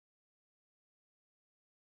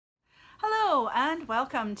Hello and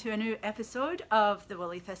welcome to a new episode of the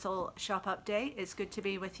Woolly Thistle shop update. It's good to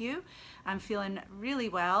be with you. I'm feeling really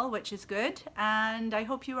well, which is good, and I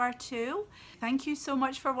hope you are too. Thank you so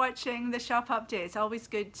much for watching the shop update. It's always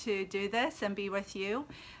good to do this and be with you,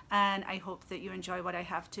 and I hope that you enjoy what I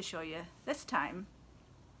have to show you this time.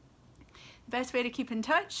 The best way to keep in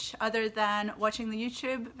touch, other than watching the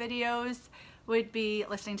YouTube videos, would be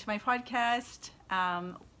listening to my podcast,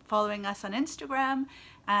 following us on Instagram,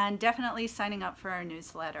 and definitely signing up for our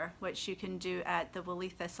newsletter, which you can do at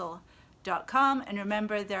thewoollythistle.com. And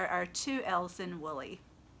remember, there are 2 L's in Woolly.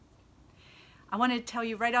 I want to tell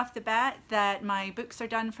you right off the bat that my books are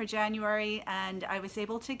done for January, and I was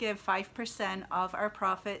able to give 5% of our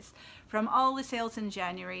profits from all the sales in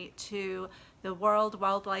January to the World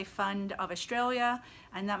Wildlife Fund of Australia,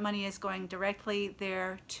 and that money is going directly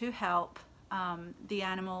there to help the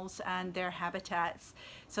animals and their habitats.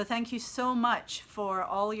 So thank you so much for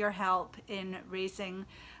all your help in raising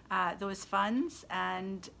those funds.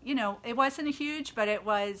 And you know, it wasn't huge, but it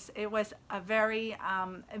was a very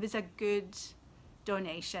it was a good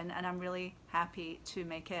donation, and I'm really happy to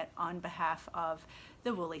make it on behalf of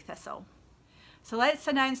the Woolly Thistle. So let's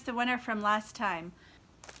announce the winner from last time.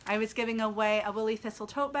 I was giving away a Woolly Thistle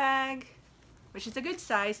tote bag, which is a good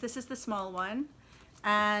size. This is the small one,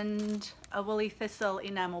 and a Woolly Thistle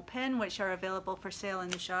enamel pin, which are available for sale in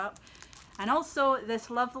the shop, and also this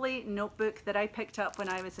lovely notebook that I picked up when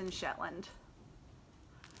I was in Shetland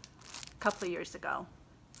a couple of years ago.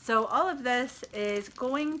 So all of this is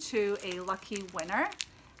going to a lucky winner,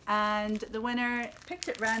 and the winner picked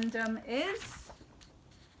at random is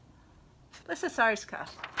Lissa Sarska.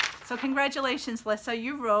 So congratulations, Lissa.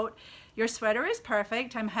 You wrote, "Your sweater is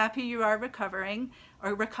perfect. I'm happy you are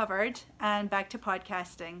recovered and back to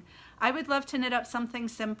podcasting. I would love to knit up something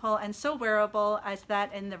simple and so wearable as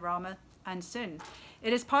that in the Rama and soon.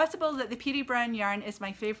 It is possible that the peaty brown yarn is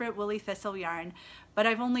my favorite Woolly Thistle yarn, but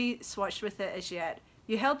I've only swatched with it as yet.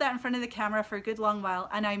 You held that in front of the camera for a good long while,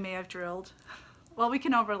 and I may have drooled." Well, we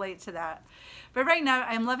can all relate to that. But right now,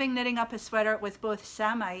 I'm loving knitting up a sweater with both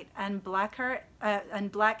Samite and Black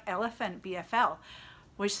Elephant BFL,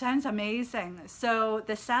 which sounds amazing. So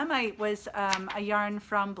the Samite was a yarn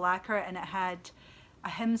from Blacker, and it had a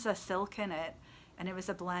Himsa silk in it, and it was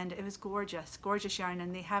a blend. It was gorgeous, gorgeous yarn,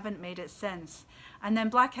 and they haven't made it since. And then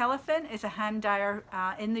Black Elephant is a hand dyer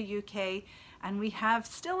in the UK, and we have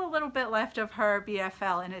still a little bit left of her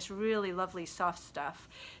BFL, and it's really lovely soft stuff.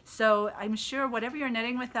 So I'm sure whatever you're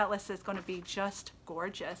knitting with that, Lissa, is going to be just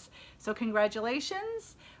gorgeous. So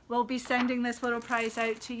congratulations. We'll be sending this little prize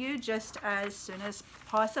out to you just as soon as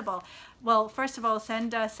possible. Well, first of all,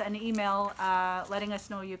 send us an email letting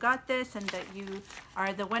us know you got this and that you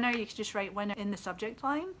are the winner. You can just write winner in the subject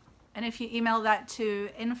line. And if you email that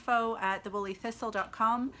to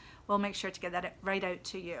info@thewoollythistle.com, we'll make sure to get that right out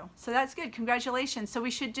to you. So that's good. Congratulations. So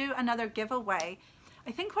we should do another giveaway.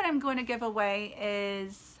 I think what I'm going to give away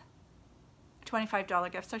is a $25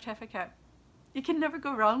 gift certificate. You can never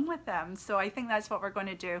go wrong with them. So I think that's what we're going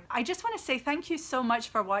to do. I just want to say thank you so much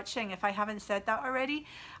for watching, if I haven't said that already.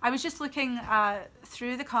 I was just looking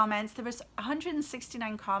through the comments. There was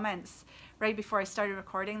 169 comments right before I started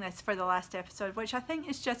recording this for the last episode, which I think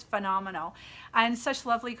is just phenomenal. And such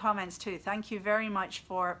lovely comments too. Thank you very much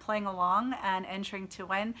for playing along and entering to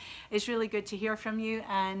win. It's really good to hear from you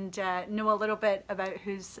and know a little bit about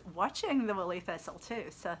who's watching the Woolly Thistle too.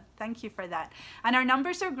 So thank you for that. And our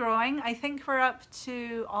numbers are growing. I think we're up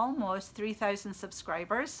to almost 3,000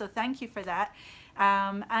 subscribers. So thank you for that.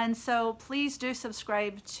 And so please do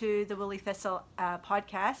subscribe to the Woolly Thistle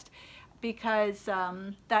podcast, because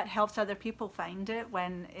that helps other people find it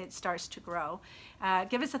when it starts to grow.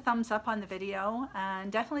 Give us a thumbs up on the video,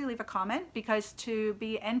 and definitely leave a comment, because to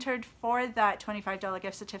be entered for that $25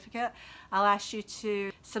 gift certificate, I'll ask you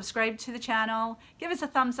to subscribe to the channel, give us a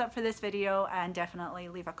thumbs up for this video, and definitely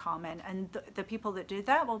leave a comment. And the people that do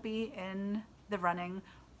that will be in the running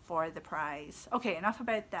for the prize. Okay, enough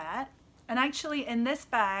about that. And actually, in this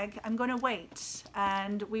bag, I'm going to wait,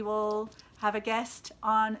 and we will have a guest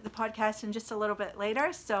on the podcast in just a little bit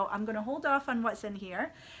later. So I'm going to hold off on what's in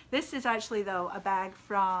here. This is actually, though, a bag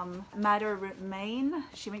from Maja Karlsson.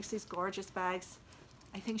 She makes these gorgeous bags.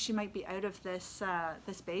 I think she might be out of this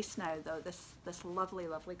this base now, though. This lovely,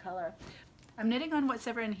 lovely color. I'm knitting on what's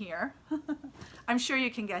ever in here. I'm sure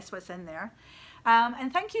you can guess what's in there.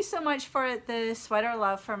 And thank you so much for the sweater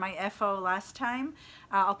love for my FO last time.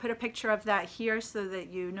 I'll put a picture of that here so that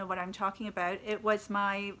you know what I'm talking about. It was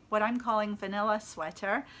my, what I'm calling vanilla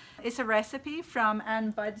sweater. It's a recipe from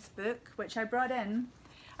Anne Budd's book, which I brought in.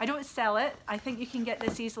 I don't sell it. I think you can get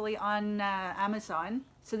this easily on Amazon.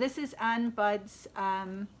 So this is Anne Budd's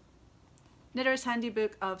Knitter's Handy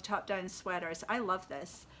Book of Top-Down Sweaters. I love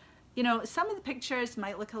this. You know, some of the pictures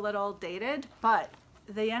might look a little dated, but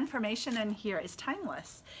the information in here is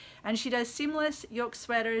timeless. And she does seamless yoke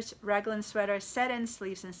sweaters, raglan sweaters, set-in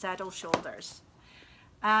sleeves, and saddle shoulders.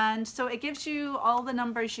 And so it gives you all the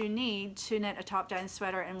numbers you need to knit a top-down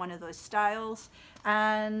sweater in one of those styles.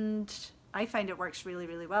 And I find it works really,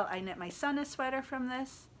 really well. I knit my son a sweater from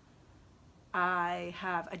this. I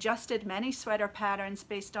have adjusted many sweater patterns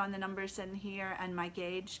based on the numbers in here and my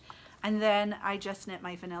gauge. And then I just knit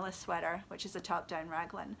my vanilla sweater, which is a top-down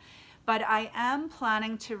raglan. But I am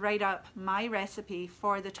planning to write up my recipe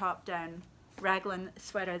for the top-down raglan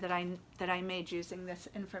sweater that I made using this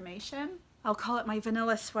information. I'll call it my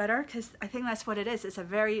vanilla sweater because I think that's what it is. It's a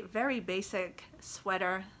very, very basic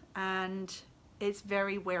sweater, and it's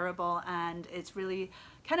very wearable, and it's really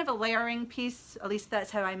kind of a layering piece. At least that's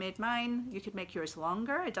how I made mine. You could make yours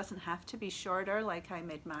longer. It doesn't have to be shorter like I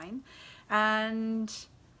made mine. And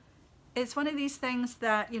it's one of these things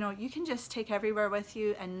that, you know, you can just take everywhere with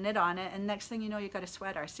you and knit on it, and next thing you know, you've got a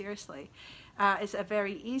sweater, seriously. It's a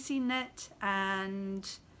very easy knit, and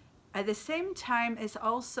at the same time, it's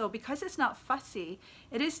also, because it's not fussy,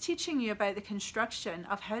 it is teaching you about the construction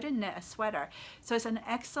of how to knit a sweater. So it's an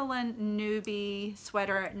excellent newbie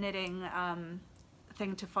sweater knitting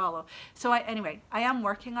thing to follow. So anyway, I am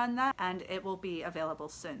working on that, and it will be available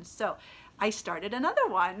soon. So I started another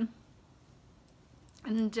one.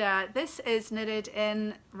 And this is knitted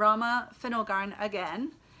in Rama Finno Garn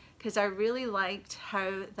again, because I really liked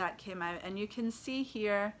how that came out. And you can see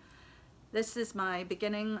here, this is my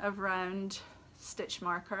beginning of round stitch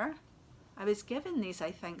marker. I was given these, I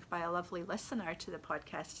think, by a lovely listener to the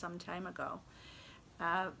podcast some time ago.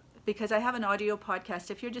 Because I have an audio podcast.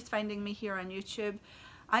 If you're just finding me here on YouTube,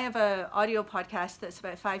 I have an audio podcast that's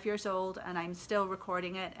about 5 years old, and I'm still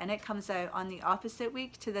recording it, and it comes out on the opposite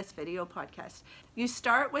week to this video podcast. You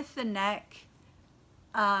start with the neck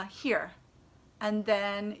here, and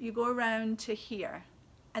then you go around to here,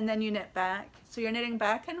 and then you knit back. So you're knitting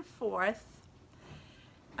back and forth,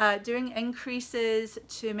 doing increases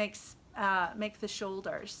to make the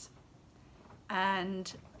shoulders.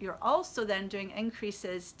 And you're also then doing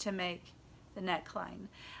increases to make the neckline.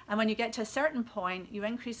 And when you get to a certain point, you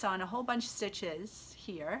increase on a whole bunch of stitches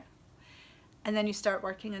here, and then you start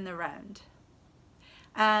working in the round.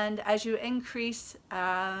 And as you increase,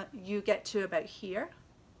 you get to about here,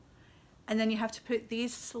 and then you have to put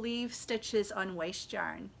these sleeve stitches on waste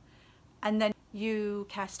yarn, and then you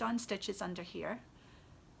cast on stitches under here,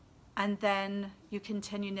 and then you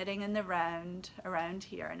continue knitting in the round, around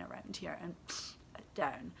here and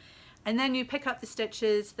down. And then you pick up the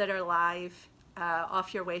stitches that are live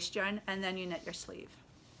off your waste yarn, and then you knit your sleeve.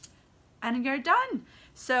 And you're done.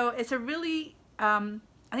 So it's a really, I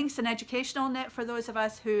think it's an educational knit for those of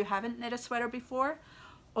us who haven't knit a sweater before.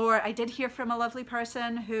 Or I did hear from a lovely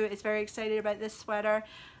person who is very excited about this sweater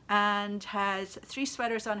and has 3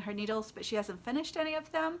 sweaters on her needles, but she hasn't finished any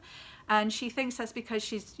of them. And she thinks that's because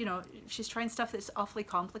she's, you know, she's trying stuff that's awfully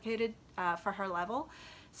complicated for her level.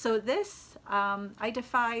 So this, I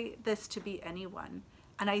defy this to be anyone.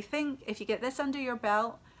 And I think if you get this under your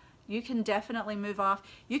belt, you can definitely move off.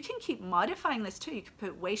 You can keep modifying this too. You can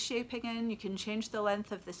put waist shaping in, you can change the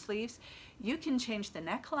length of the sleeves, you can change the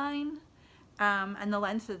neckline and the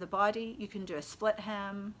length of the body, you can do a split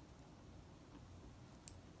hem.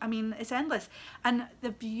 I mean, it's endless. And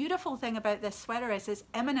the beautiful thing about this sweater is it's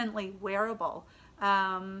eminently wearable.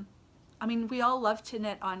 I mean, we all love to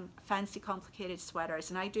knit on fancy, complicated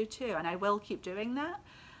sweaters, and I do too, and I will keep doing that.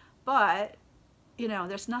 But, you know,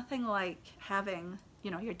 there's nothing like having,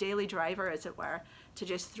 you know, your daily driver, as it were, to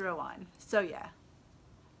just throw on. So yeah,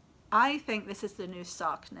 I think this is the new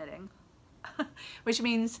sock knitting, which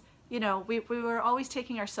means, you know, we were always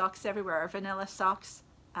taking our socks everywhere, our vanilla socks.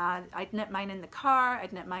 I'd knit mine in the car,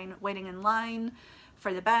 I'd knit mine waiting in line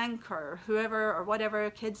for the bank or whoever or whatever,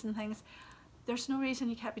 kids and things. There's no reason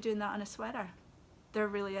you can't be doing that on a sweater. There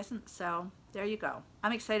really isn't. So there you go.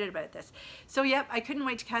 I'm excited about this. So yep, I couldn't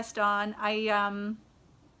wait to cast on. I'm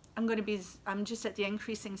just at the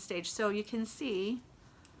increasing stage. So you can see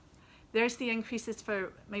there's the increases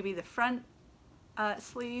for maybe the front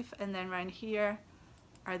sleeve, and then around here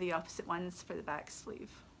are the opposite ones for the back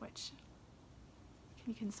sleeve, which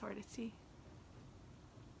you can sort of see.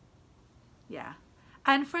 Yeah.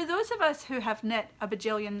 And for those of us who have knit a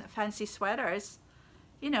bajillion fancy sweaters,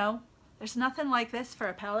 you know, there's nothing like this for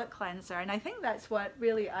a palette cleanser. And I think that's what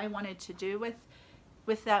really I wanted to do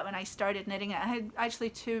with that when I started knitting it. I had actually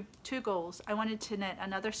two goals. I wanted to knit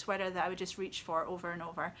another sweater that I would just reach for over and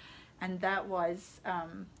over. And that was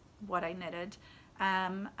what I knitted.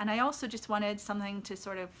 And I also just wanted something to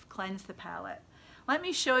sort of cleanse the palette. Let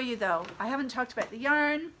me show you though. I haven't talked about the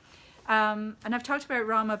yarn, and I've talked about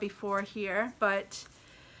Rama before here, but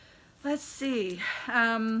let's see.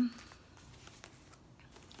 I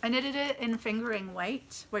knitted it in fingering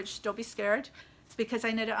weight, which don't be scared. It's because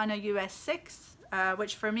I knit it on a US 6,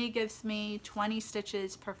 which for me gives me 20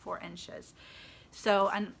 stitches per 4 inches. So,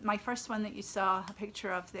 and my first one that you saw a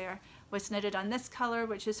picture of there was knitted on this color,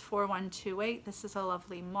 which is 4128. This is a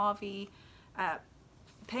lovely mauvey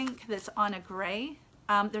pink that's on a gray.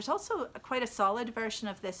 There's also quite a solid version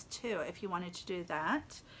of this too, if you wanted to do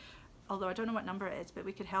that. Although I don't know what number it is, but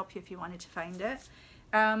we could help you if you wanted to find it.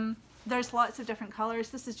 There's lots of different colors.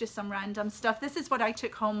 This is just some random stuff. This is what I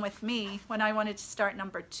took home with me when I wanted to start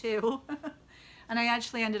number 2. And I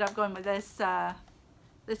actually ended up going with this,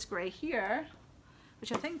 this gray here,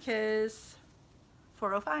 which I think is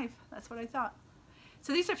 405. That's what I thought.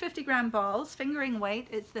 So these are 50-gram balls, fingering weight.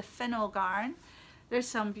 It's the Finno garn. There's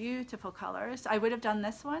some beautiful colors. I would have done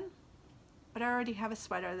this one, but I already have a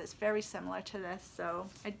sweater that's very similar to this, so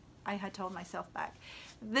I had to hold myself back.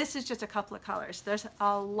 This is just a couple of colors. There's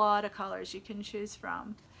a lot of colors you can choose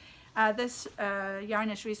from. This yarn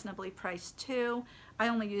is reasonably priced too. I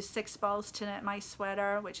only used 6 balls to knit my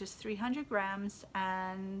sweater, which is 300 grams,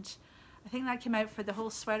 and I think that came out for the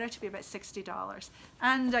whole sweater to be about $60.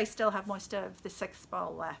 And I still have most of the 6th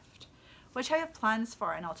ball left, which I have plans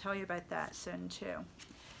for, and I'll tell you about that soon too.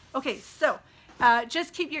 Okay, so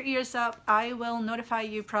just keep your ears up. I will notify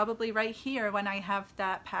you probably right here when I have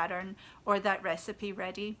that pattern or that recipe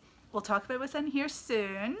ready. We'll talk about what's in here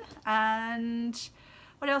soon. And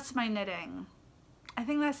what else am I knitting? I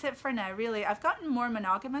think that's it for now, really. I've gotten more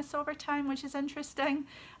monogamous over time, which is interesting.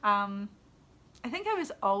 I think I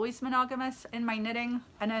was always monogamous in my knitting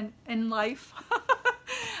and in life.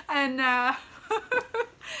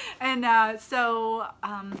 So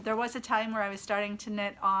there was a time where I was starting to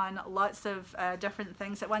knit on lots of different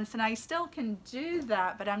things at once, and I still can do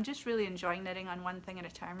that, but I'm just really enjoying knitting on one thing at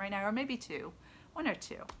a time right now, or maybe two, one or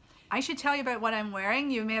two. I should tell you about what I'm wearing.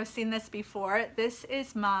 You may have seen this before. This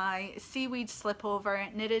is my seaweed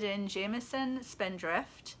slipover knitted in Jamieson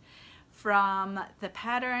Spindrift from the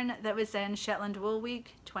pattern that was in Shetland Wool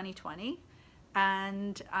Week 2020.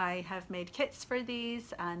 And I have made kits for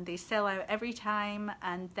these, and they sell out every time,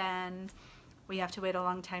 and then we have to wait a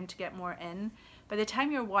long time to get more in. By the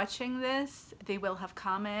time you're watching this, they will have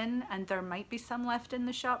come in, and there might be some left in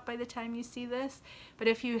the shop by the time you see this. But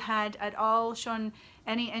if you had at all shown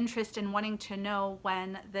any interest in wanting to know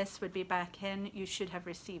when this would be back in, you should have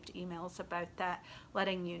received emails about that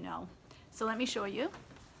letting you know. So let me show you.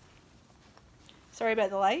 Sorry about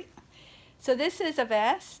the light. So this is a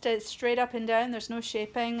vest. It's straight up and down. There's no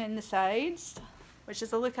shaping in the sides, which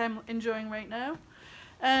is a look I'm enjoying right now.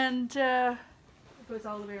 And it goes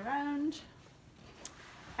all the way around.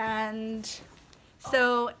 And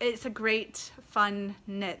so it's a great fun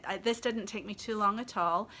knit. This didn't take me too long at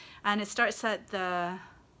all. And it starts at the, I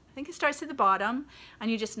think it starts at the bottom, and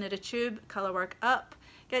you just knit a tube, color work up.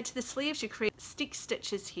 Get to the sleeves, you create stick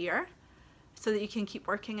stitches here so that you can keep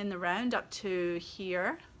working in the round up to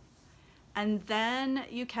here. And then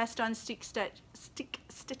you cast on stick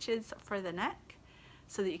stitches for the neck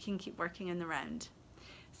so that you can keep working in the round.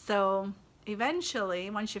 So eventually,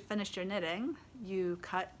 once you've finished your knitting, you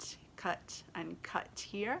cut, cut, and cut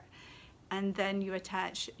here. And then you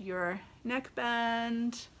attach your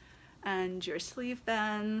neckband and your sleeve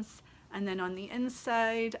bands. And then on the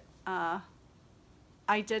inside, I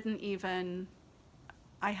haven't even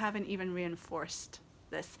reinforced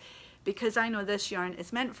this, because I know this yarn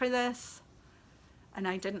is meant for this, and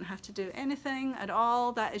I didn't have to do anything at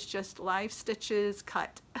all. That is just live stitches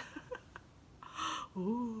cut.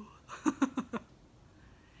 Ooh.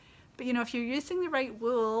 But you know, if you're using the right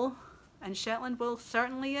wool, and Shetland wool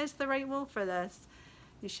certainly is the right wool for this,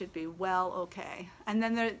 you should be well okay. And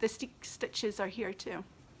then the stick stitches are here too.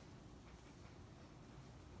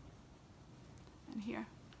 And here.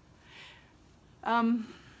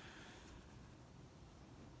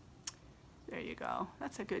 There you go.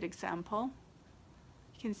 That's a good example.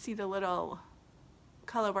 You can see the little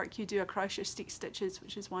color work you do across your stick stitches,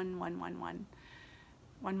 which is one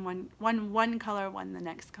color, one the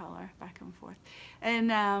next color, back and forth. And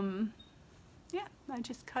yeah, I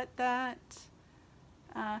just cut that.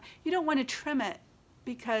 You don't want to trim it,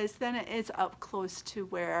 because then it is up close to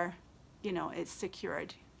where, you know, it's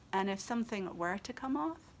secured. And if something were to come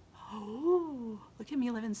off, oh, look at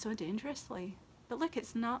me living so dangerously. But look,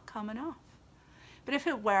 it's not coming off. But if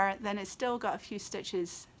it were, then it's still got a few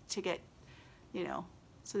stitches to get, you know,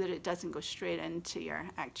 so that it doesn't go straight into your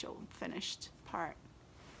actual finished part.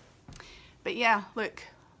 But yeah, look,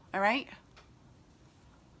 all right?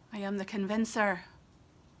 I am the convincer.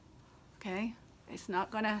 Okay, it's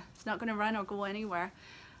not gonna run or go anywhere.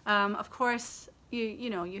 Of course, you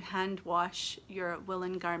know, you hand wash your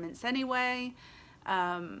woolen garments anyway.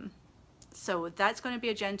 So that's going to be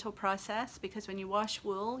a gentle process, because when you wash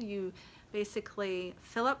wool, you basically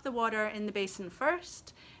fill up the water in the basin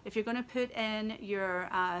first. If you're going to put in your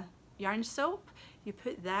yarn soap, you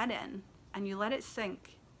put that in and you let it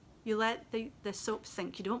sink. You let the soap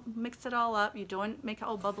sink. You don't mix it all up. You don't make it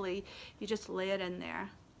all bubbly. You just lay it in there,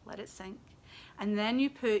 let it sink. And then you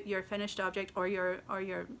put your finished object or your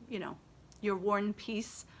you know, your worn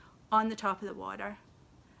piece on the top of the water.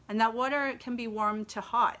 And that water can be warm to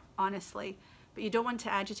hot, honestly, but you don't want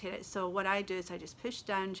to agitate it. So what I do is I just push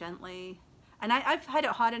down gently. And I've had it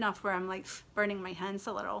hot enough where I'm like burning my hands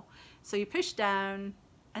a little. So you push down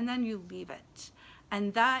and then you leave it.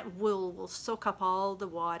 And that wool will soak up all the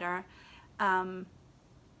water. And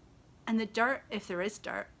the dirt, if there is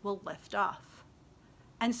dirt, will lift off.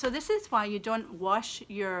 And so this is why you don't wash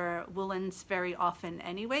your woolens very often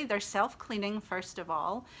anyway. They're self-cleaning, first of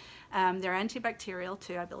all. They're antibacterial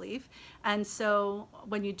too, I believe. And so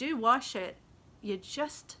when you do wash it, you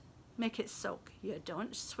just make it soak. You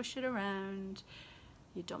don't swish it around.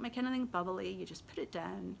 You don't make anything bubbly. You just put it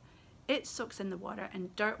down. It soaks in the water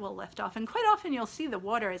and dirt will lift off. And quite often you'll see the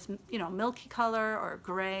water is, you know, milky color or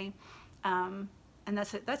gray. And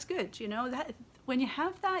that's good, you know. That when you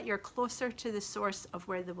have that, you're closer to the source of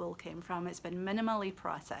where the wool came from. It's been minimally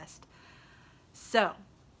processed. So,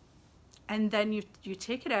 and then you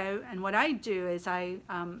take it out, and what I do is I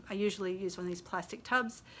usually use one of these plastic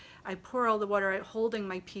tubs. I pour all the water out, holding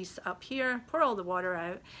my piece up here, pour all the water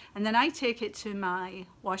out, and then I take it to my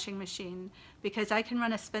washing machine, because I can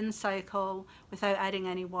run a spin cycle without adding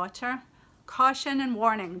any water. Caution and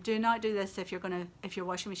warning, do not do this if your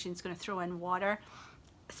washing machine is going to throw in water,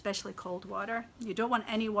 especially cold water. You don't want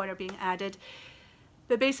any water being added.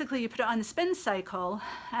 But basically you put it on the spin cycle,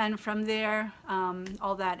 and from there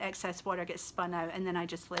all that excess water gets spun out, and then I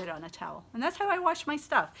just lay it on a towel. And that's how I wash my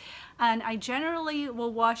stuff. And I generally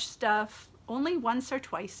will wash stuff only once or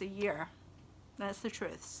twice a year. That's the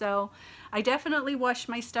truth. So I definitely wash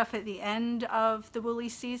my stuff at the end of the woolly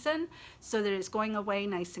season so that it's going away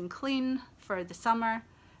nice and clean for the summer,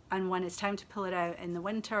 and when it's time to pull it out in the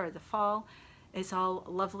winter or the fall, it's all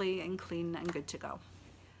lovely and clean and good to go.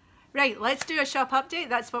 Right, let's do a shop update.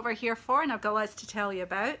 That's what we're here for, and I've got lots to tell you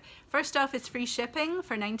about. First off, it's free shipping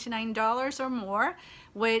for $99 or more,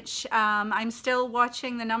 which I'm still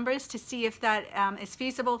watching the numbers to see if that is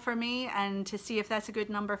feasible for me, and to see if that's a good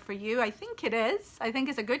number for you. I think it is. I think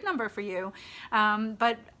it's a good number for you,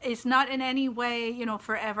 but it's not in any way, you know,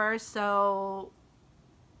 forever. So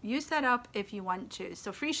use that up if you want to.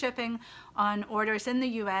 So free shipping on orders in the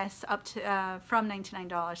US up to from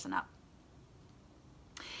 $99 and up.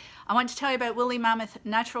 I want to tell you about Woolly Mammoth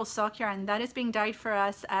natural sock yarn. That is being dyed for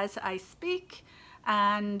us as I speak,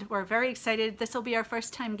 and we're very excited. This will be our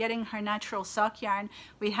first time getting her natural sock yarn.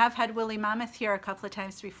 We have had Woolly Mammoth here a couple of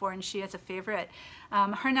times before, and she is a favorite.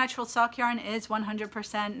 Her natural sock yarn is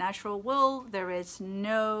 100% natural wool. There is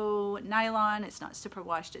no nylon. It's not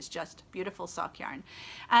superwashed. It's just beautiful sock yarn.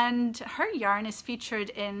 And her yarn is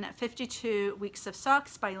featured in 52 Weeks of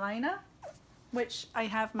Socks by Lina, which I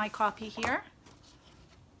have my copy here.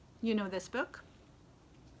 You know this book.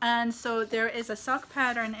 And so there is a sock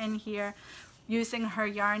pattern in here using her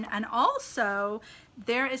yarn, and also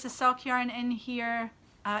there is a sock yarn in here,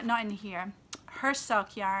 not in here. Her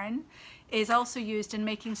sock yarn is also used in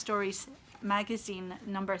Making Stories magazine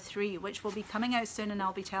number 3, which will be coming out soon, and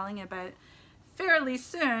I'll be telling you about fairly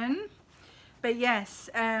soon. But yes,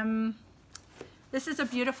 this is a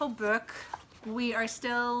beautiful book. We are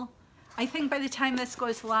still, I think by the time this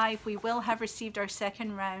goes live, we will have received our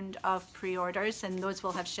second round of pre-orders, and those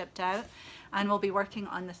will have shipped out, and we'll be working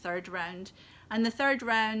on the third round. And the third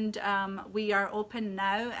round, we are open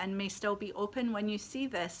now and may still be open when you see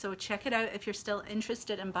this. So check it out if you're still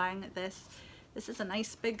interested in buying this. This is a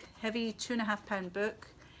nice big heavy 2.5 pound book.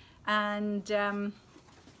 And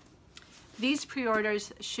these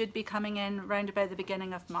pre-orders should be coming in round about the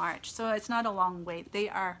beginning of March. So it's not a long wait.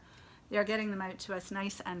 They're getting them out to us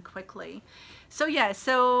nice and quickly. So yeah,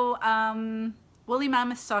 so Woolly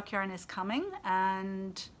Mammoth sock yarn is coming,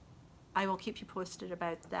 and I will keep you posted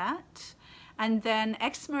about that. And then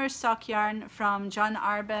Exmoor sock yarn from John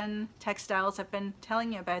Arbon Textiles. I've been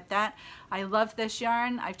telling you about that. I love this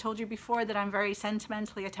yarn. I've told you before that I'm very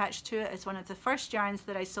sentimentally attached to it. It's one of the first yarns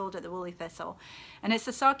that I sold at the Woolly Thistle. And it's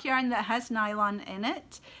a sock yarn that has nylon in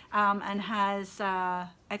it, and has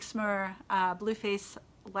Exmoor Blueface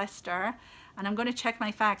Leicester and I'm going to check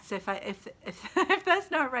my facts. If if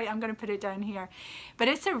that's not right, I'm going to put it down here. But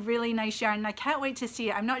it's a really nice yarn, and I can't wait to see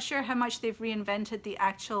it. I'm not sure how much they've reinvented the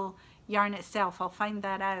actual yarn itself. I'll find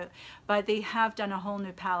that out, but they have done a whole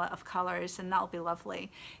new palette of colors, and that'll be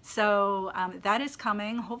lovely. So that is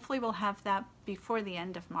coming. Hopefully we'll have that before the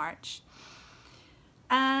end of March.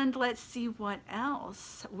 And let's see what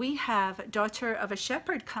else. We have Daughter of a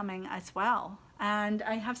Shepherd coming as well, and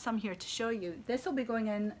I have some here to show you. This will be going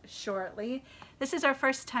in shortly. This is our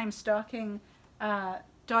first time stocking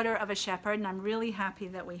Daughter of a Shepherd, and I'm really happy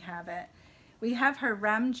that we have it. We have her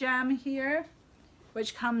Ram Jam here,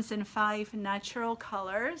 which comes in 5 natural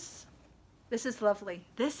colors. This is lovely.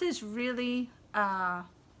 This is really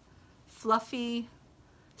fluffy,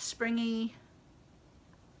 springy,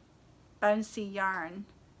 bouncy yarn.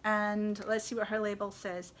 And let's see what her label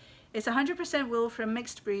says. It's 100% wool from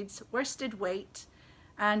mixed breeds, worsted weight,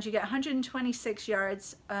 and you get 126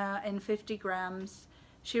 yards in 50 grams.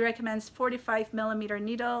 She recommends 45mm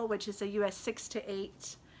needle, which is a US 6 to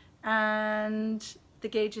 8, and the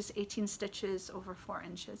gauge is 18 stitches over 4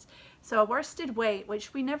 inches. So a worsted weight,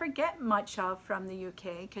 which we never get much of from the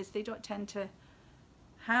UK because they don't tend to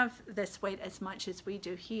have this weight as much as we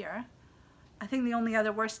do here. I think the only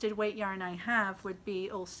other worsted weight yarn I have would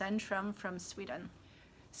be Old Centrum from Sweden.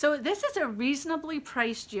 So this is a reasonably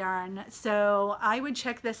priced yarn, so I would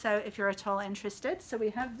check this out if you're at all interested. So we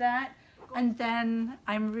have that, and then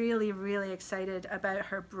I'm really, really excited about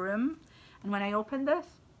her broom. And when I open this,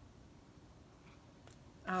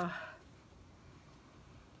 oh,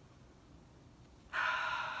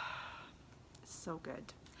 so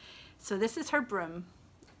good. So this is her broom.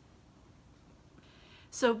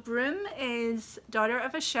 So broom is Daughter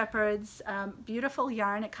of a Shepherd's beautiful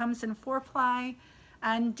yarn. It comes in 4-ply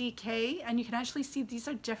and DK, and you can actually see these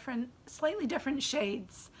are different, slightly different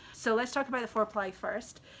shades. So let's talk about the 4-ply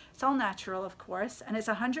first. It's all natural, of course, and it's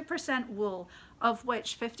 100% wool, of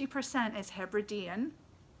which 50% is Hebridean,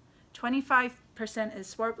 25% is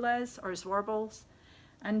Swartles or Zwarbles,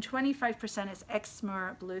 and 25% is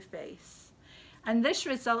Exmoor Blueface. And this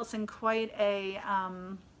results in quite a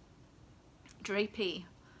drapey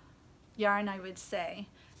yarn, I would say.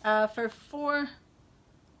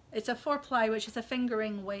 It's a 4-ply, which is a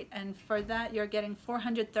fingering weight, and for that you're getting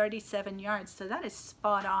 437 yards, so that is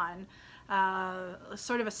spot on.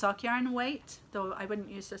 Sort of a sock yarn weight, though I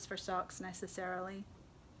wouldn't use this for socks necessarily.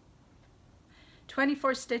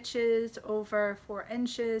 24 stitches over 4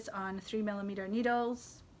 inches on 3mm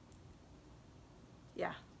needles.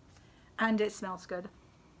 Yeah, and it smells good.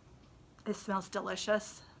 It smells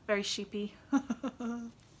delicious, very sheepy.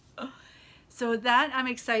 So that I'm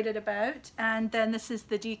excited about. And then this is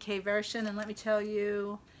the DK version, and let me tell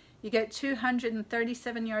you, you get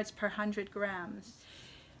 237 yards per 100 grams.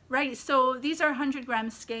 Right, so these are 100 gram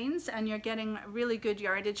skeins, and you're getting really good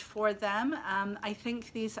yardage for them. I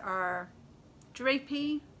think these are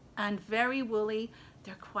drapey and very woolly.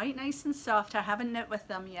 They're quite nice and soft. I haven't knit with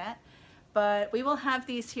them yet, but we will have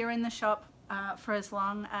these here in the shop for as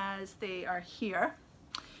long as they are here.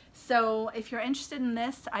 So if you're interested in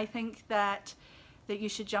this, I think that you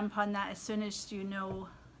should jump on that as soon as you know,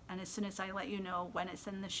 and as soon as I let you know when it's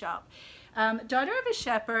in the shop. Daughter of a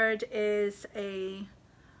Shepherd is a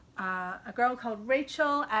girl called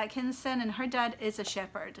Rachel Atkinson, and her dad is a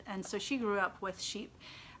shepherd, and so she grew up with sheep,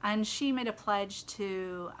 and she made a pledge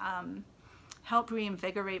to help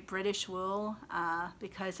reinvigorate British wool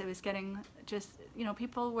because it was getting just, you know,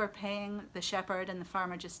 people were paying the shepherd and the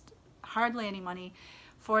farmer just hardly any money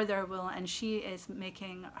for their wool, and she is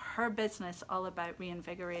making her business all about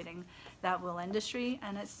reinvigorating that wool industry,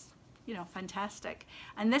 and it's, you know, fantastic.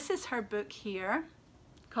 And this is her book here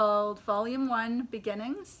called Volume 1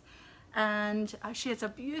 Beginnings, and she has a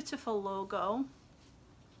beautiful logo,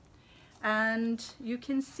 and you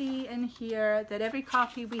can see in here that every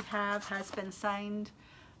copy we have has been signed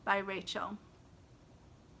by Rachel.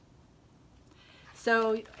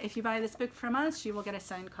 So if you buy this book from us, you will get a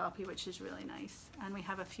signed copy, which is really nice. And we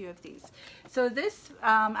have a few of these. So this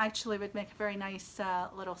actually would make a very nice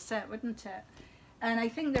little set, wouldn't it? And I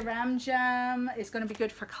think the Ram Jam is going to be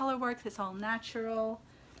good for color work. It's all natural.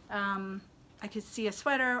 I could see a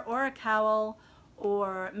sweater or a cowl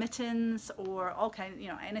or mittens or all kind, you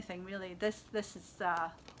know, anything really. This is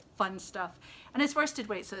fun stuff. And it's worsted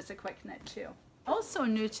weight, so it's a quick knit too. Also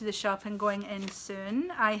new to the shop and going in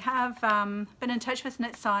soon, I have been in touch with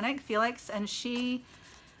Knitsonik, Felix, and she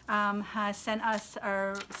has sent us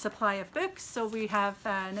our supply of books. So we have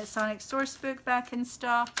Knitsonik Source Book back in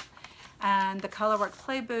stock, and the Colorwork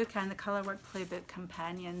Playbook and the Colorwork Playbook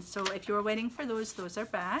Companion. So if you were waiting for those are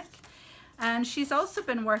back. And she's also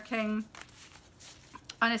been working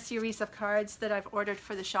on a series of cards that I've ordered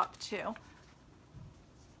for the shop too.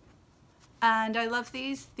 And I love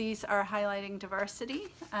these. These are highlighting diversity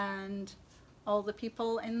and all the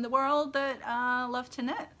people in the world that love to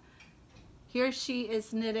knit. Here she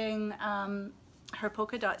is knitting her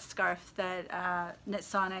polka dot scarf that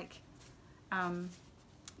Knitsonik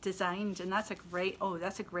designed, and that's a great, oh,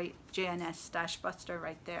 that's a great JNS stash buster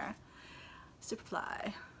right there.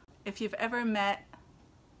 Superfly. If you've ever met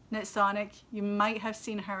Knitsonik, you might have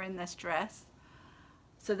seen her in this dress.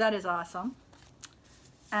 So that is awesome.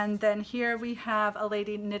 And then here we have a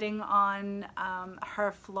lady knitting on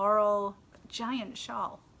her floral giant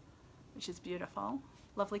shawl, which is beautiful.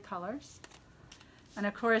 Lovely colors. And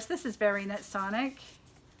of course, this is very Knitsonik.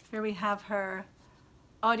 Here we have her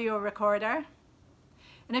audio recorder.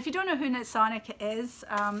 And if you don't know who Knitsonik is,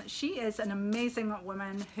 she is an amazing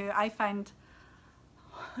woman who I find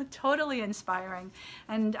totally inspiring.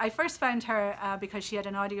 And I first found her because she had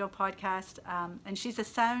an audio podcast, and she's a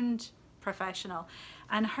sound professional.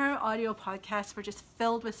 And her audio podcasts were just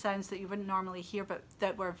filled with sounds that you wouldn't normally hear, but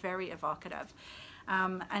that were very evocative.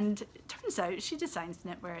 And it turns out she designs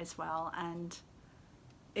knitwear as well, and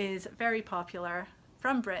is very popular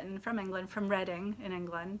from Britain, from England, from Reading in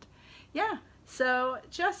England. Yeah, so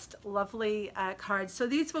just lovely cards. So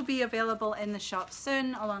these will be available in the shop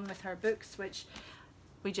soon, along with her books, which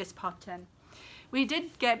we just popped in. We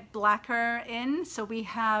did get Blacker in, so we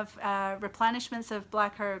have replenishments of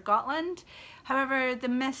Blacker Gotland. However, the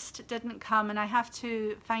mist didn't come, and I have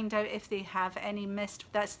to find out if they have any mist.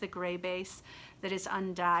 That's the grey base that is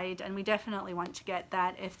undyed, and we definitely want to get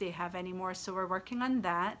that if they have any more, so we're working on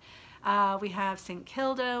that. We have St.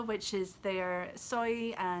 Kilda, which is their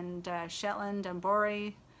soy and Shetland and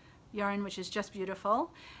Borey yarn, which is just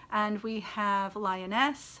beautiful. And we have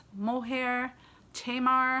Lioness, Mohair,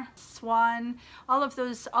 Tamar, Swan. All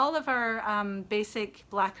of our basic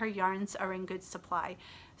Blacker yarns are in good supply.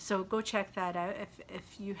 So go check that out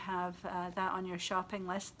if you have that on your shopping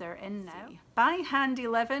list. They're in now. By Hand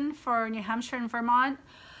 11 for New Hampshire and Vermont.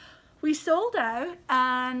 We sold out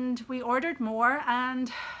and we ordered more,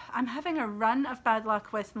 and I'm having a run of bad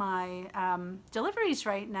luck with my deliveries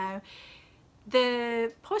right now.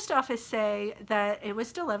 The post office say that it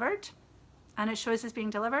was delivered and it shows as being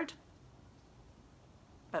delivered,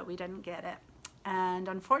 but we didn't get it. And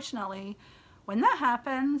unfortunately, when that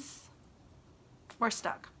happens, we're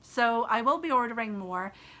stuck. So I will be ordering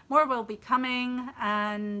more. More will be coming,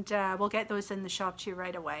 and we'll get those in the shop to you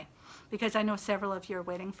right away, because I know several of you are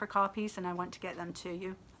waiting for copies and I want to get them to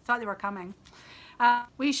you. Thought they were coming.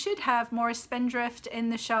 We should have more Spindrift in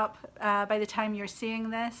the shop by the time you're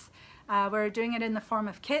seeing this. We're doing it in the form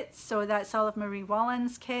of kits, so that's all of Marie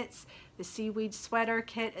Wallin's kits. The seaweed sweater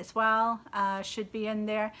kit as well should be in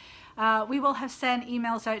there. We will have sent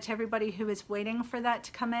emails out to everybody who is waiting for that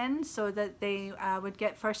to come in, so that they would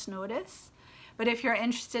get first notice. But if you're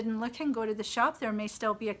interested in looking, go to the shop. There may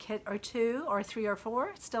still be a kit or two or three or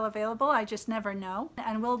four still available. I just never know.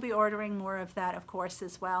 And we'll be ordering more of that, of course,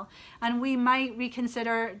 as well. And we might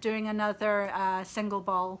reconsider doing another single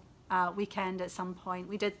ball weekend at some point.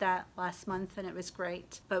 We did that last month and it was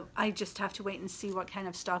great, but I just have to wait and see what kind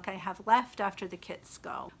of stock I have left after the kits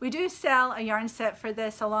go. We do sell a yarn set for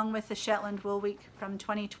this along with the Shetland Wool Week from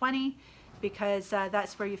 2020, because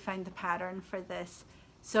that's where you find the pattern for this.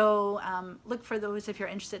 So look for those if you're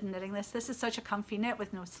interested in knitting this. This is such a comfy knit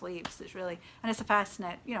with no sleeves. It's really, and it's a fast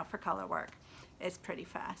knit, you know, for color work. It's pretty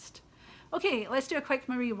fast. Okay, let's do a quick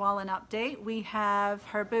Marie Wallin update. We have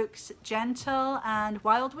her books Gentle and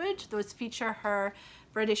Wildwood. Those feature her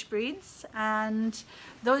British breeds, and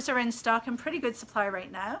those are in stock in pretty good supply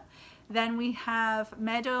right now. Then we have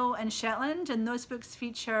Meadow and Shetland, and those books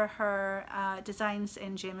feature her designs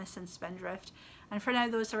in Jamieson Spindrift. And for now,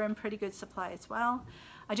 those are in pretty good supply as well.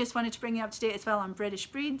 I just wanted to bring you up to date as well on British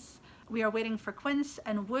breeds. We are waiting for Quince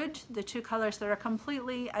and Wood, the two colors that are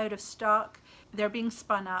completely out of stock. They're being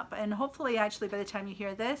spun up, and hopefully actually by the time you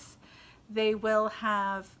hear this, they will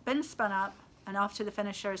have been spun up and off to the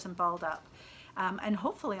finishers and balled up. And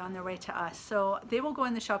hopefully on their way to us. So they will go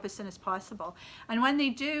in the shop as soon as possible. And when they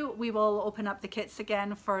do, we will open up the kits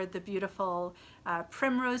again for the beautiful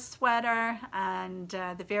primrose sweater and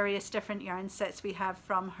the various different yarn sets we have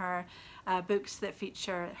from her books that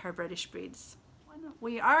feature her British breeds.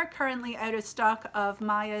 We are currently out of stock of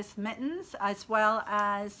Maja's mittens as well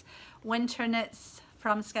as winter knits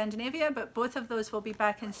from Scandinavia, but both of those will be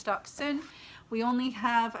back in stock soon. We only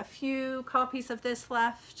have a few copies of this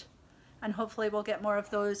left, and hopefully we'll get more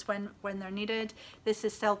of those when they're needed. This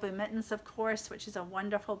is Selby Mittens, of course, which is a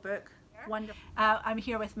wonderful book. Wonderful. I'm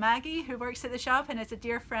here with Maggie, who works at the shop and is a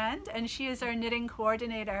dear friend, and she is our knitting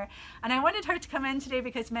coordinator. And I wanted her to come in today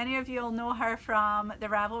because many of you will know her from the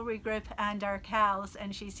Ravelry group and our CALs,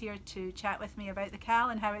 and she's here to chat with me about the CAL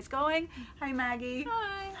and how it's going. Hi Maggie.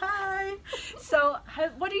 Hi. Hi. So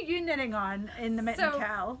what are you knitting on in the Mitten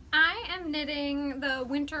CAL? I am knitting the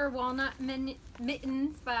Winter Walnut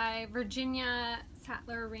Mittens by Virginia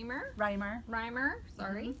Sattler Reimer,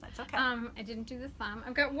 sorry. That's okay. I didn't do the thumb.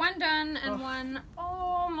 I've got one done and one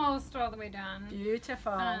almost all the way done.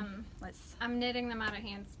 Beautiful. I'm knitting them out of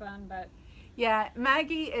hand spun, but yeah,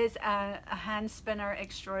 Maggie is a hand spinner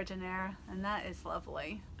extraordinaire, and that is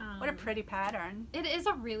lovely. What a pretty pattern. It is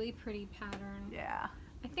a really pretty pattern. Yeah.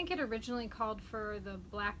 I think it originally called for the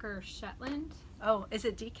blacker Shetland. Oh, is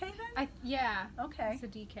it DK then? Yeah. Okay. It's a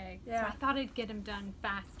DK. Yeah. So I thought I'd get them done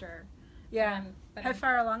faster. Yeah. How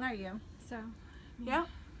far along are you? So. Yeah.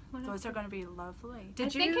 Those are going to be lovely. I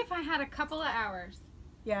think if I had a couple of hours.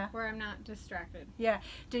 Yeah. Where I'm not distracted. Yeah.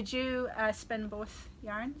 Did you spin both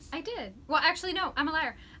yarns? I did. Well, actually, no. I'm a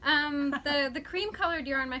liar. The cream colored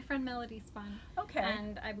yarn my friend Melody spun. Okay.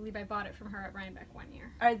 And I believe I bought it from her at Rhinebeck one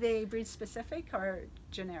year. Are they breed specific or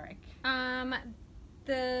generic?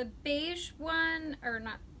 The beige one, or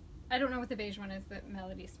not. I don't know what the beige one is that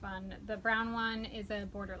Melody spun. The brown one is a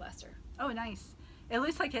border lesser. Oh, nice. It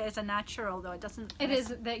looks like it is a natural, though. It doesn't. It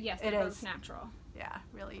is. Yes, it is natural. Yeah,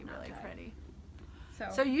 really pretty.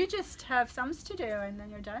 So you just have thumbs to do, and then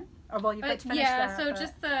you're done. Or well, you've got to finish yeah. that, So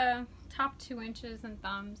just the top 2 inches and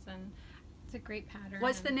thumbs, and it's a great pattern.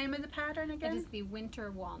 What's the name of the pattern again? It is the Winter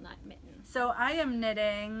Walnut Mitten. So I am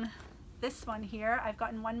knitting this one here. I've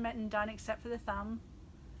gotten one mitten done except for the thumb.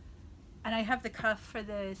 And I have the cuff for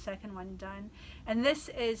the second one done. And this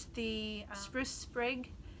is the Spruce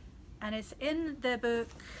Sprig. And it's in the book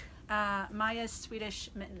Maja's Swedish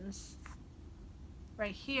Mittens.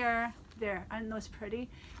 Right here. There. Aren't those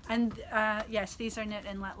pretty? And yes, these are knit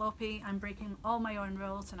in Let Lopi. I'm breaking all my own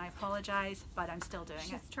rules and I apologize, but I'm still doing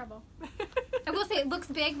it. It's trouble. I will say it looks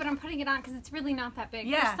big, but I'm putting it on because it's really not that big.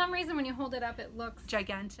 Yeah. For some reason when you hold it up it looks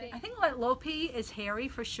gigantic. I think Let Lopi is hairy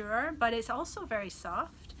for sure, but it's also very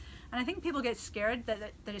soft. And I think people get scared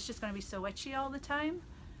that it's just going to be so itchy all the time.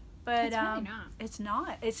 But it's really not. It's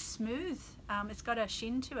not. It's smooth. It's got a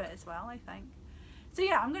sheen to it as well, I think. So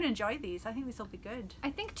yeah, I'm going to enjoy these. I think these will be good.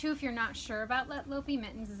 I think too, if you're not sure about Let Lopi,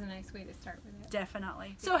 Mittens is a nice way to start with it.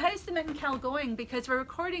 Definitely. So how's the Mitten CAL going? Because we're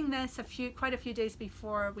recording this quite a few days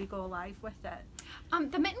before we go live with it.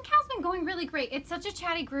 The Mitten CAL's been going really great. It's such a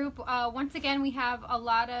chatty group. Once again, we have a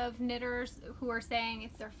lot of knitters who are saying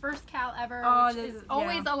it's their first CAL ever, which is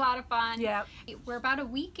always a lot of fun. Yeah. We're about a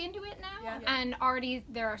week into it now, and already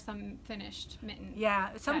there are some finished mittens.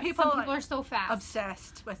 Yeah, some people are so fast.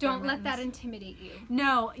 Obsessed with Don't let that intimidate you.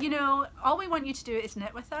 No, you know, all we want you to do is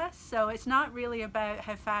knit with us, so it's not really about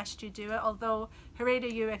how fast you do it, although hooray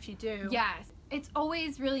to you if you do. Yes. It's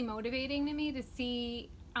always really motivating to me to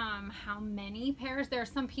see how many pairs. There are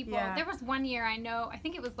some people, there was one year I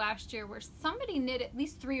think it was last year, where somebody knit at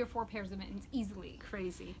least 3 or 4 pairs of mittens easily.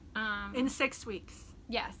 Crazy. In 6 weeks.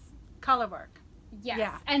 Yes. Color work. Yes.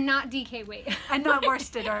 Yeah. And not DK weight. And not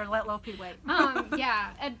worsted or Let Lopi weight.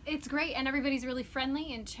 Yeah. And it's great, and everybody's really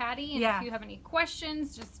friendly and chatty, and if you have any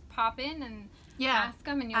questions, just pop in and ask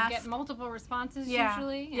them, and you'll get multiple responses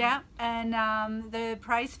usually. Yeah, and the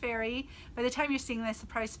prize fairy, by the time you're seeing this, the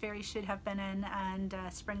prize fairy should have been in and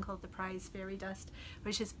sprinkled the prize fairy dust,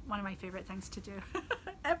 which is one of my favorite things to do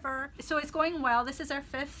ever. So it's going well. This is our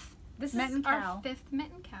 5th Mitten CAL. Our 5th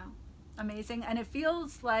Mitten CAL. Amazing. And it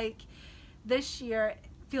feels like this year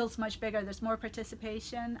feels much bigger. There's more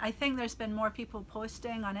participation. I think there's been more people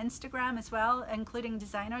posting on Instagram as well, including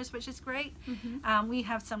designers, which is great. We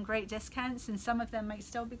have some great discounts, and some of them might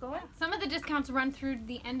still be going. Some of the discounts run through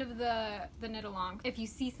the end of the knit along. If you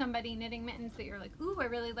see somebody knitting mittens that you're like, ooh, I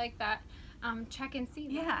really like that, check and see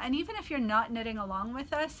them. Yeah, and even if you're not knitting along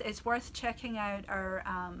with us, it's worth checking out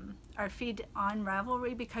our feed on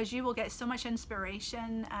Ravelry, because you will get so much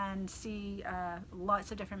inspiration and see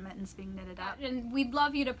lots of different mittens being knitted up. And we'd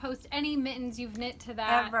love you to post any mittens you've knit to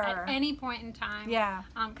that at any point in time. Yeah.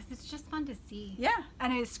 Because it's just fun to see. Yeah,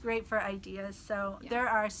 and it's great for ideas. So there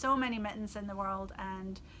are so many mittens in the world,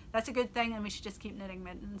 and that's a good thing, and we should just keep knitting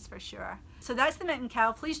mittens for sure. So that's the Mitten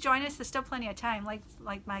CAL. Please join us. There's still plenty of time.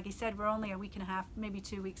 Like Maggie said, we're only only a week and a half, maybe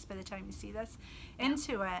 2 weeks by the time you see this,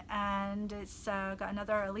 into it, and it's got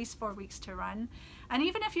another at least 4 weeks to run. And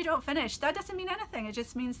even if you don't finish, that doesn't mean anything. It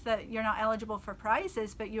just means that you're not eligible for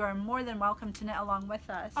prizes, but you are more than welcome to knit along with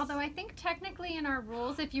us. Although I think technically in our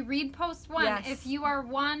rules, if you read post 1, Yes. if you are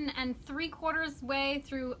 1 3/4 way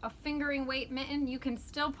through a fingering weight mitten, you can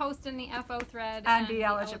still post in the FO thread and be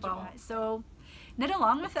eligible. So knit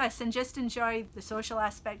along with us and just enjoy the social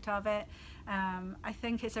aspect of it. I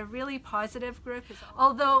think it's a really positive group.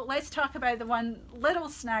 Although, let's talk about the one little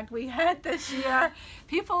snag we had this year.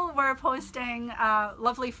 People were posting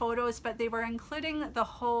lovely photos, but they were including the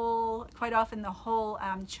whole, quite often the whole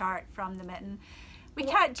chart from the mitten. We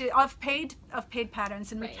can't do of paid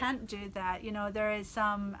patterns, and we can't do that. You know, there is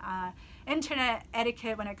some internet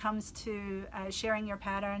etiquette when it comes to sharing your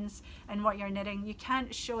patterns and what you're knitting. You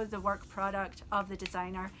can't show the work product of the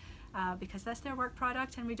designer because that's their work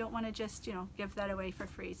product, and we don't want to just, you know, give that away for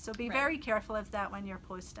free. So be very careful of that when you're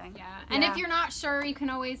posting. And if you're not sure, you can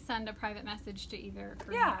always send a private message to either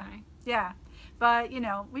Corinne or I. But you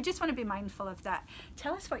know, we just want to be mindful of that.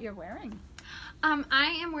 Tell us what you're wearing.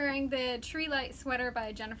 I am wearing the Tree Light sweater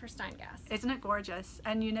by Jennifer Steingast. Isn't it gorgeous?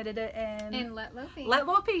 And you knitted it in Let Lopi. Let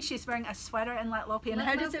Lopi. She's wearing a sweater in Let Lopi. And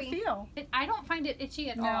how does it feel? I don't find it itchy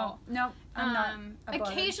at all. No, I'm not.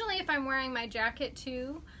 Occasionally, if I'm wearing my jacket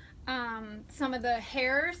too, some of the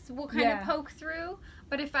hairs will kind of poke through.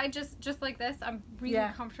 But if I just like this, I'm really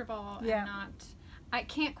comfortable and not. I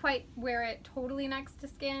can't quite wear it totally next to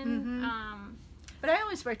skin. But I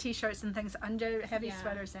always wear t-shirts and things under heavy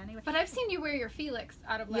sweaters anyway. But I've seen you wear your Felix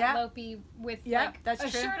out of Let Lopi with like that's a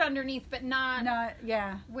shirt underneath, but not.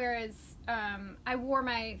 Whereas I wore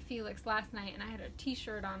my Felix last night and I had a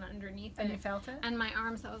t-shirt on underneath. And you felt it? And my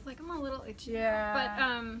arms, I was like, I'm a little itchy.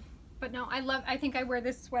 But no, I think I wear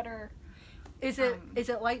this sweater. Is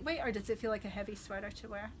it lightweight, or does it feel like a heavy sweater to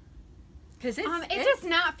wear? Because it does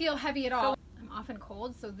not feel heavy at all. I'm often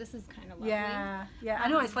cold, so this is kind of lovely. I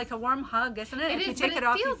know, it's like a warm hug, isn't it? It if is, you take but it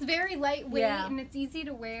off, feels very lightweight and it's easy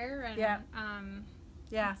to wear. And,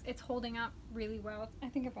 it's holding up really well. I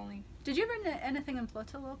think I've only. Did you ever knit anything in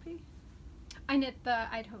Lopi? I knit the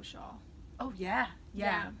Idaho shawl. Oh yeah.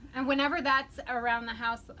 And whenever that's around the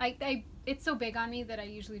house, it's so big on me that I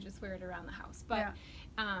usually just wear it around the house. But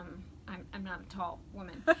I'm not a tall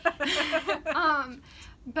woman.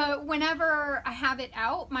 But whenever I have it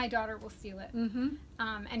out, my daughter will steal it.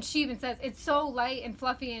 And she even says it's so light and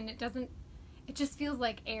fluffy, and it just feels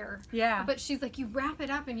like air. But she's like, you wrap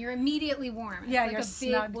it up and you're immediately warm. It's like you're a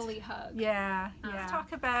snugged. big woolly hug. Let's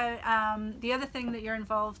talk about the other thing that you're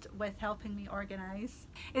involved with helping me organize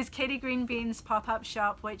is Katie Greenbean's pop-up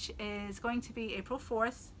shop, which is going to be April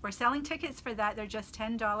 4th. We're selling tickets for that. They're just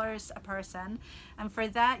 $10 a person, and for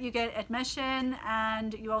that you get admission,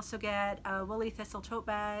 and you also get a Woolly Thistle tote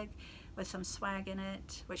bag with some swag in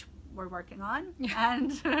it, which we're working on,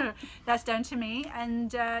 and that's down to me.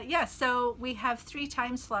 And so we have 3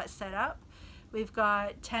 time slots set up. We've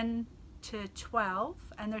got 10 to 12,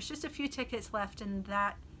 and there's just a few tickets left in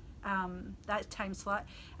that time slot.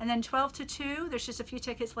 And then 12 to 2, there's just a few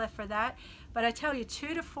tickets left for that. But I tell you,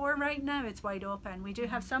 2 to 4 right now, it's wide open. We do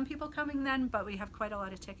have some people coming then, but we have quite a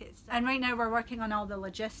lot of tickets. And right now we're working on all the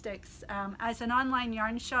logistics. As an online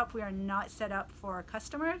yarn shop, we are not set up for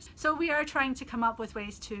customers. So we are trying to come up with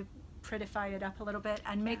ways to prettify it up a little bit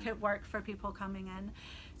and make it work for people coming in.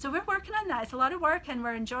 So we're working on that. It's a lot of work and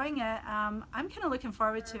we're enjoying it. I'm kind of looking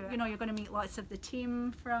forward to it. You know, you're going to meet lots of the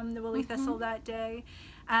team from the Woolly Thistle that day.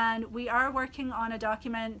 And we are working on a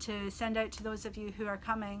document to send out to those of you who are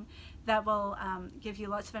coming that will give you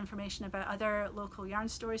lots of information about other local yarn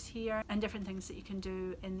stores here and different things that you can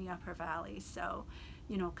do in the Upper Valley. So,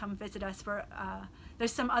 you know, come visit us.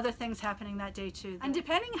 There's some other things happening that day too. And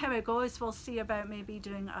depending how it goes, we'll see about maybe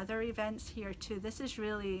doing other events here too. This is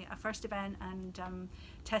really a first event, and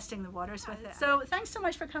testing the waters with it. So thanks so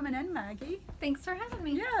much for coming in, Maggie. Thanks for having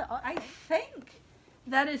me. Yeah, I think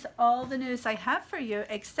that is all the news I have for you,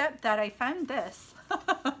 except that I found this.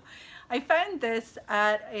 I found this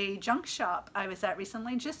at a junk shop I was at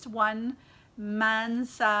recently. Just one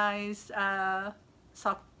man-size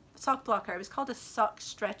sock blocker. It was called a sock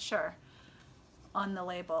stretcher on the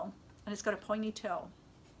label, and it's got a pointy toe.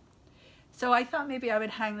 So I thought maybe I would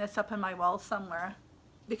hang this up on my wall somewhere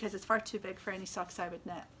because it's far too big for any socks I would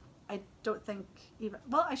knit. I don't think even,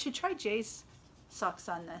 well, I should try Jay's socks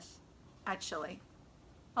on this, actually.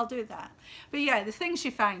 I'll do that. But yeah, the things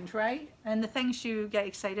you find, right? And the things you get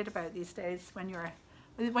excited about these days when you're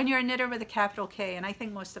a knitter with a capital K, and I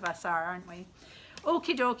think most of us are, aren't we?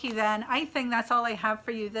 Okie dokie then, I think that's all I have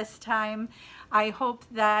for you this time. I hope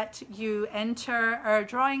that you enter our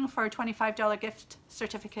drawing for a $25 gift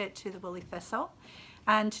certificate to the Woolly Thistle.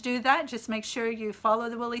 And to do that, just make sure you follow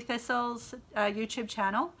the Woolly Thistle's YouTube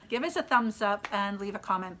channel. Give us a thumbs up and leave a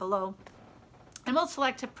comment below. And we'll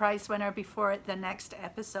select a prize winner before the next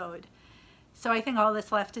episode. So I think all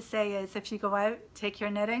that's left to say is if you go out, take your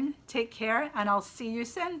knitting, take care, and I'll see you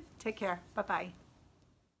soon. Take care. Bye-bye.